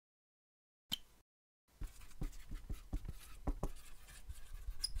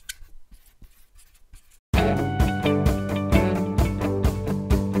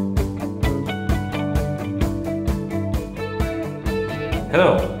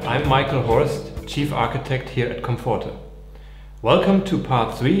Hello, I'm Michael Horst, Chief Architect here at Comforte. Welcome to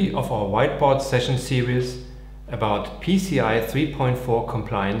part 3 of our Whiteboard Session series about PCI 3.4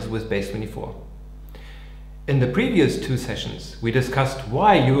 compliance with BASE24. In the previous 2 sessions, we discussed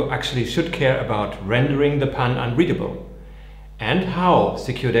why you actually should care about rendering the PAN unreadable and how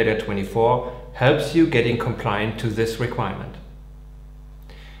SecurData 24 helps you getting compliant to this requirement.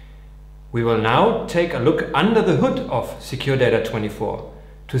 We will now take a look under the hood of SecurData 24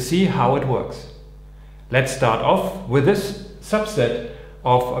 to see how it works. Let's start off with this subset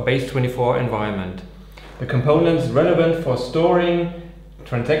of a BASE24 environment. The components relevant for storing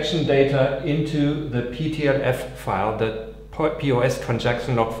transaction data into the PTLF file, the POS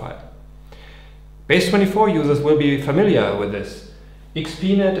transaction log file. BASE24 users will be familiar with this.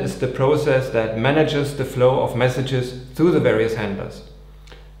 XPnet is the process that manages the flow of messages through the various handlers.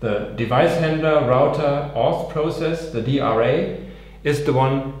 The device handler router auth process, the DRA, is the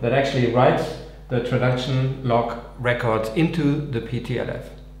one that actually writes the transaction log records into the PTLF.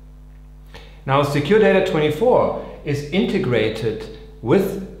 Now SecurData 24 is integrated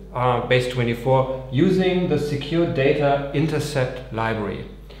with BASE24 using the SecurData intercept library.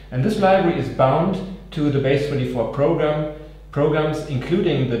 And this library is bound to the BASE24 programs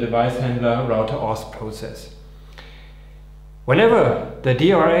including the device handler router auth process. Whenever the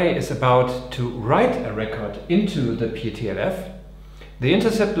DRA is about to write a record into the PTLF, the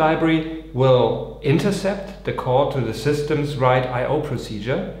intercept library will intercept the call to the system's write IO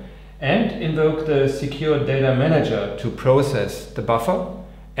procedure and invoke the SecurData manager to process the buffer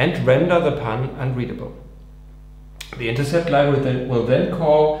and render the PAN unreadable. The intercept library will then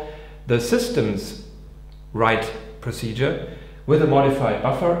call the system's write procedure with a modified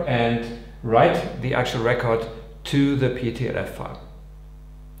buffer and write the actual record to the PTLF file.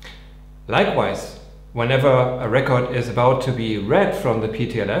 Likewise, whenever a record is about to be read from the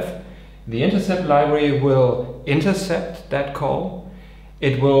PTLF, the intercept library will intercept that call.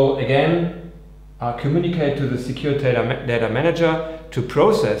 It will again communicate to the SecurData manager to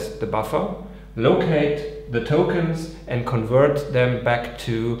process the buffer, locate the tokens and convert them back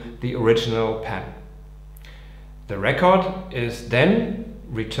to the original PAN. The record is then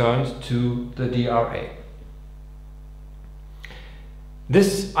returned to the DRA.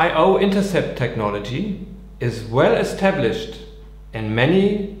 This IO intercept technology is well established in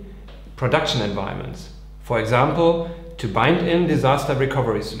many production environments. For example, to bind in disaster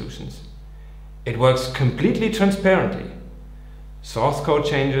recovery solutions. It works completely transparently. Source code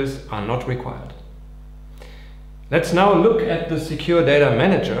changes are not required. Let's now look at the SecurData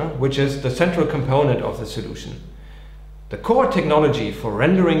manager, which is the central component of the solution. The core technology for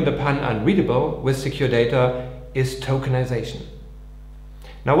rendering the PAN unreadable with SecurData is tokenization.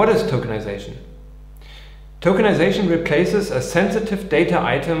 Now, what is tokenization? Tokenization replaces a sensitive data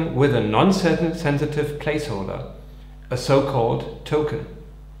item with a non-sensitive placeholder, a so-called token.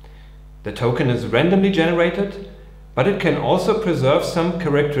 The token is randomly generated, but it can also preserve some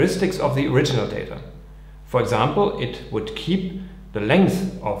characteristics of the original data. For example, it would keep the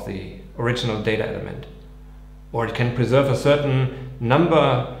length of the original data element, or it can preserve a certain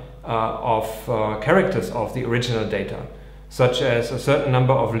number of characters of the original data, such as a certain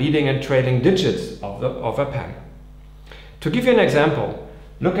number of leading and trailing digits of a PAN. To give you an example,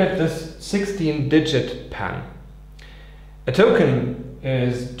 look at this 16-digit PAN. A token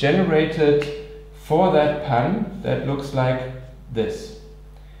is generated for that PAN that looks like this.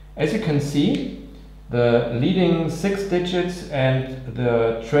 As you can see, the leading 6 digits and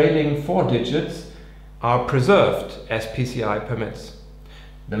the trailing 4 digits are preserved as PCI permits.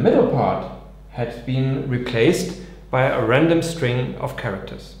 The middle part has been replaced by a random string of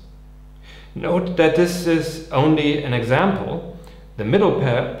characters. Note that this is only an example. The middle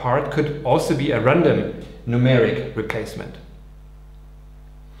part could also be a random numeric replacement.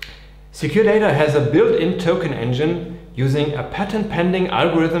 SecurData has a built-in token engine using a patent-pending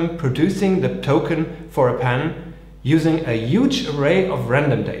algorithm producing the token for a PAN using a huge array of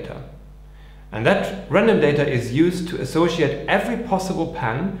random data. And that random data is used to associate every possible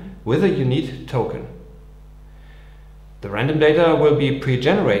PAN with a unique token. The random data will be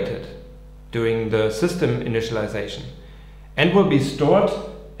pre-generated during the system initialization and will be stored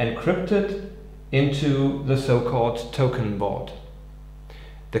encrypted into the so-called token vault.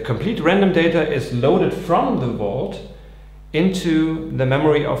 The complete random data is loaded from the vault into the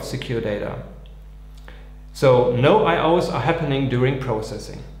memory of SecurData. So no IOs are happening during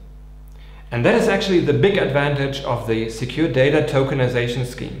processing. And that is actually the big advantage of the SecurData tokenization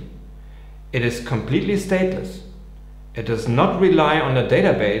scheme. It is completely stateless. It does not rely on a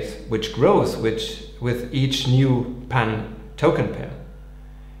database which grows with each new PAN token pair.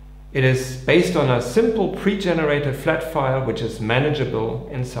 It is based on a simple pre-generated flat file which is manageable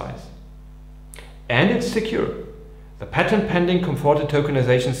in size. And it's secure. The patent-pending comforte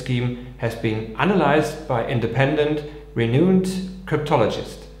tokenization scheme has been analyzed by independent, renowned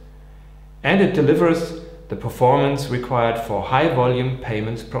cryptologists, and it delivers the performance required for high-volume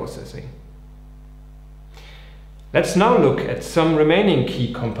payments processing. Let's now look at some remaining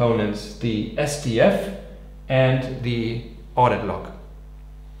key components, the SDF and the audit log.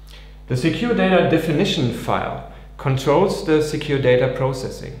 The SecurData definition file controls the SecurData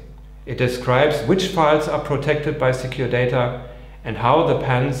processing. It describes which files are protected by SecurData and how the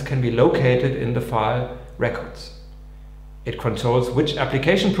PANs can be located in the file records. It controls which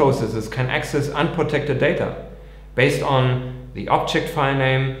application processes can access unprotected data based on the object file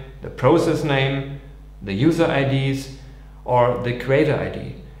name, the process name, the user IDs, or the creator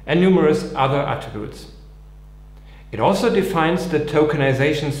ID, and numerous other attributes. It also defines the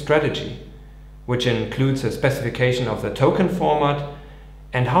tokenization strategy, which includes a specification of the token format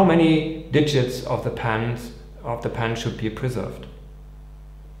and how many digits of the PAN should be preserved.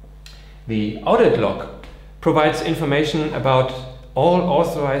 The audit log provides information about all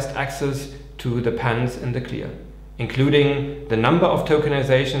authorized access to the PANs in the clear, including the number of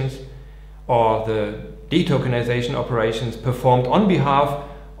tokenizations or the detokenization operations performed on behalf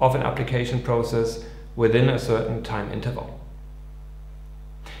of an application process within a certain time interval.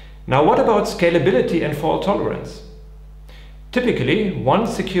 Now, what about scalability and fault tolerance? Typically, one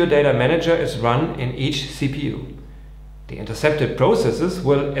SecurData manager is run in each CPU. The intercepted processes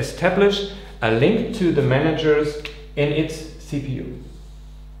will establish a link to the managers in its CPU.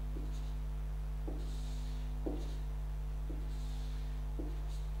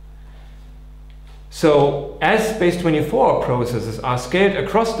 So, as BASE24 processes are scaled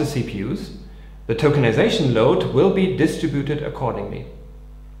across the CPUs, the tokenization load will be distributed accordingly.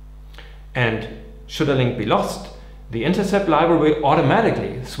 And should a link be lost, the intercept library will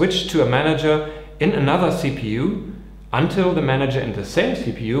automatically switch to a manager in another CPU until the manager in the same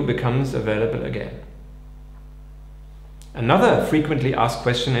CPU becomes available again. Another frequently asked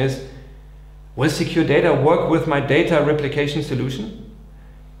question is, will SecurData work with my data replication solution?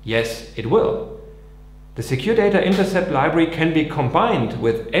 Yes, it will. The SecurData intercept library can be combined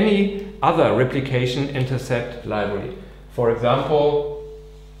with any other replication intercept library. For example,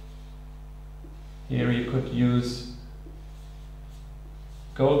 here you could use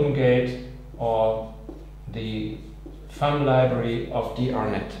Golden Gate or the FAM library of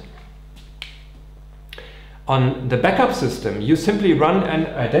DRNet. On the backup system, you simply run an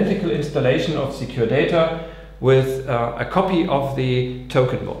identical installation of SecurData with a copy of the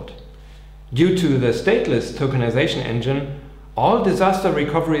token board. Due to the stateless tokenization engine, all disaster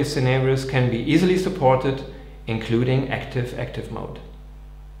recovery scenarios can be easily supported, including active mode.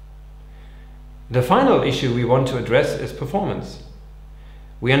 The final issue we want to address is performance.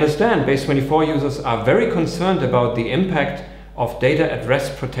 We understand BASE24 users are very concerned about the impact of data at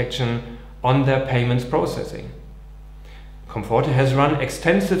rest protection on their payments processing. Comforte has run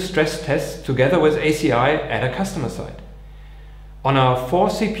extensive stress tests together with ACI at a customer site. On our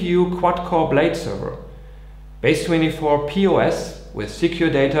 4-CPU quad-core blade server, BASE24 POS with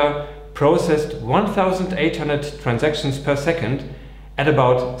SecurData processed 1,800 transactions per second at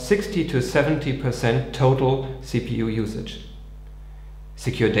about 60 to 70% total CPU usage.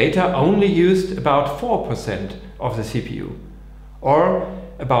 SecurData only used about 4% of the CPU, or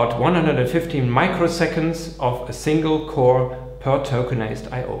about 115 microseconds of a single core per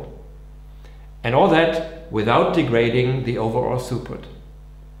tokenized I/O. And all that without degrading the overall throughput.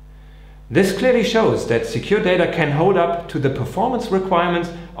 This clearly shows that SecurData can hold up to the performance requirements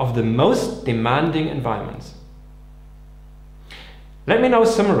of the most demanding environments. Let me now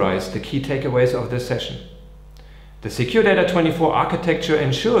summarize the key takeaways of this session. The SecurData 24 architecture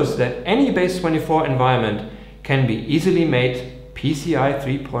ensures that any BASE24 environment can be easily made PCI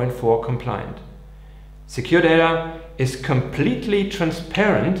 3.4 compliant. SecurData is completely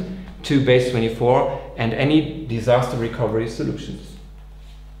transparent to BASE24 and any disaster recovery solutions.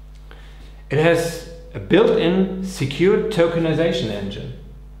 It has a built-in secure tokenization engine.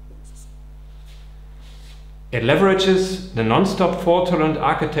 It leverages the non-stop fault-tolerant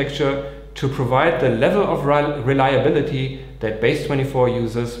architecture to provide the level of reliability that BASE24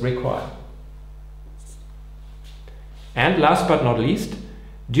 users require. And last but not least,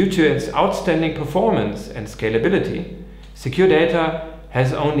 due to its outstanding performance and scalability, SecurData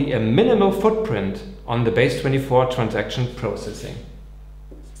has only a minimal footprint on the BASE24 transaction processing.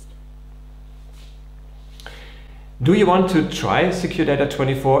 Do you want to try SecurData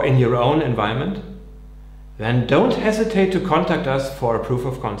 24 in your own environment? Then don't hesitate to contact us for a proof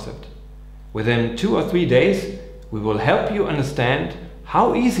of concept. Within 2 or 3 days, we will help you understand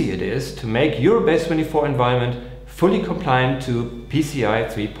how easy it is to make your BASE24 environment fully compliant to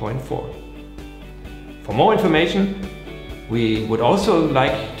PCI 3.4. For more information, we would also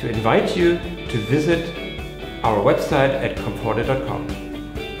like to invite you to visit our website at comforte.com.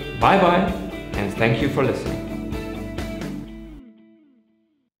 Bye bye, and thank you for listening.